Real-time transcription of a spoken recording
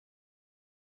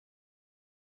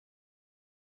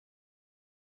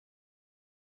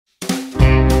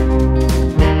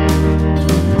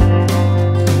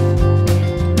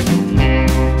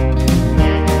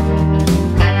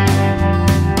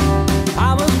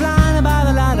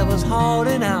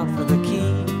out for the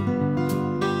key.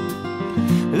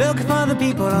 Looking for the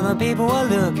people and the people were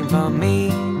looking for me.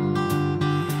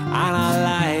 And I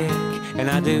like and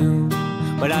I do,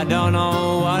 but I don't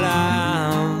know what I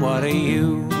am. What are you?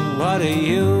 What are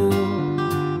you?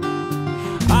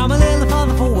 I'm a little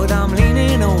farther forward, I'm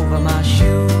leaning over my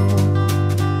shoe.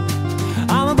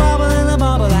 I'm a bubble in a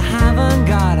bubble, I haven't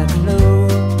got a clue.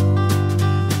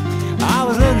 I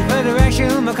was looking for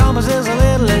direction, my compass is a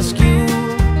little askew.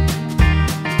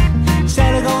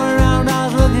 Instead of going around, I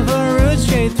was looking for a route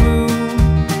straight through.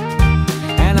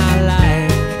 And I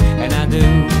like and I do,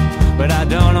 but I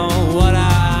don't know what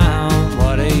I am.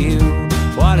 What are you?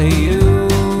 What are you?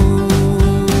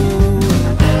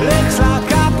 Looks like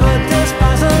I put this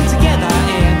puzzle together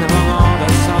in the wrong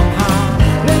order somehow.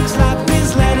 Looks like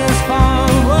these letters fall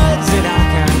words that I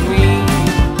can't read.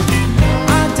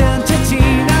 Identity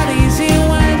not easy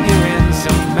when you're in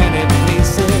so many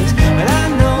places, but I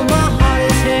know my heart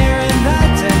is here and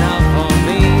that's enough for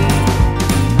me.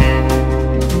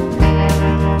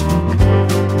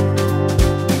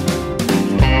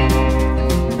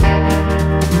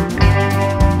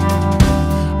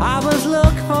 I was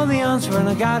looking for the answer and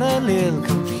I got a little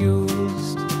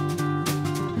confused.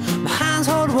 My hands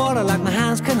hold water like my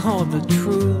hands can hold the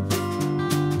truth.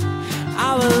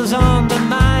 I was on the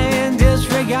mind,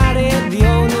 disregarded, the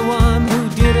only one who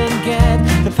didn't get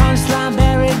the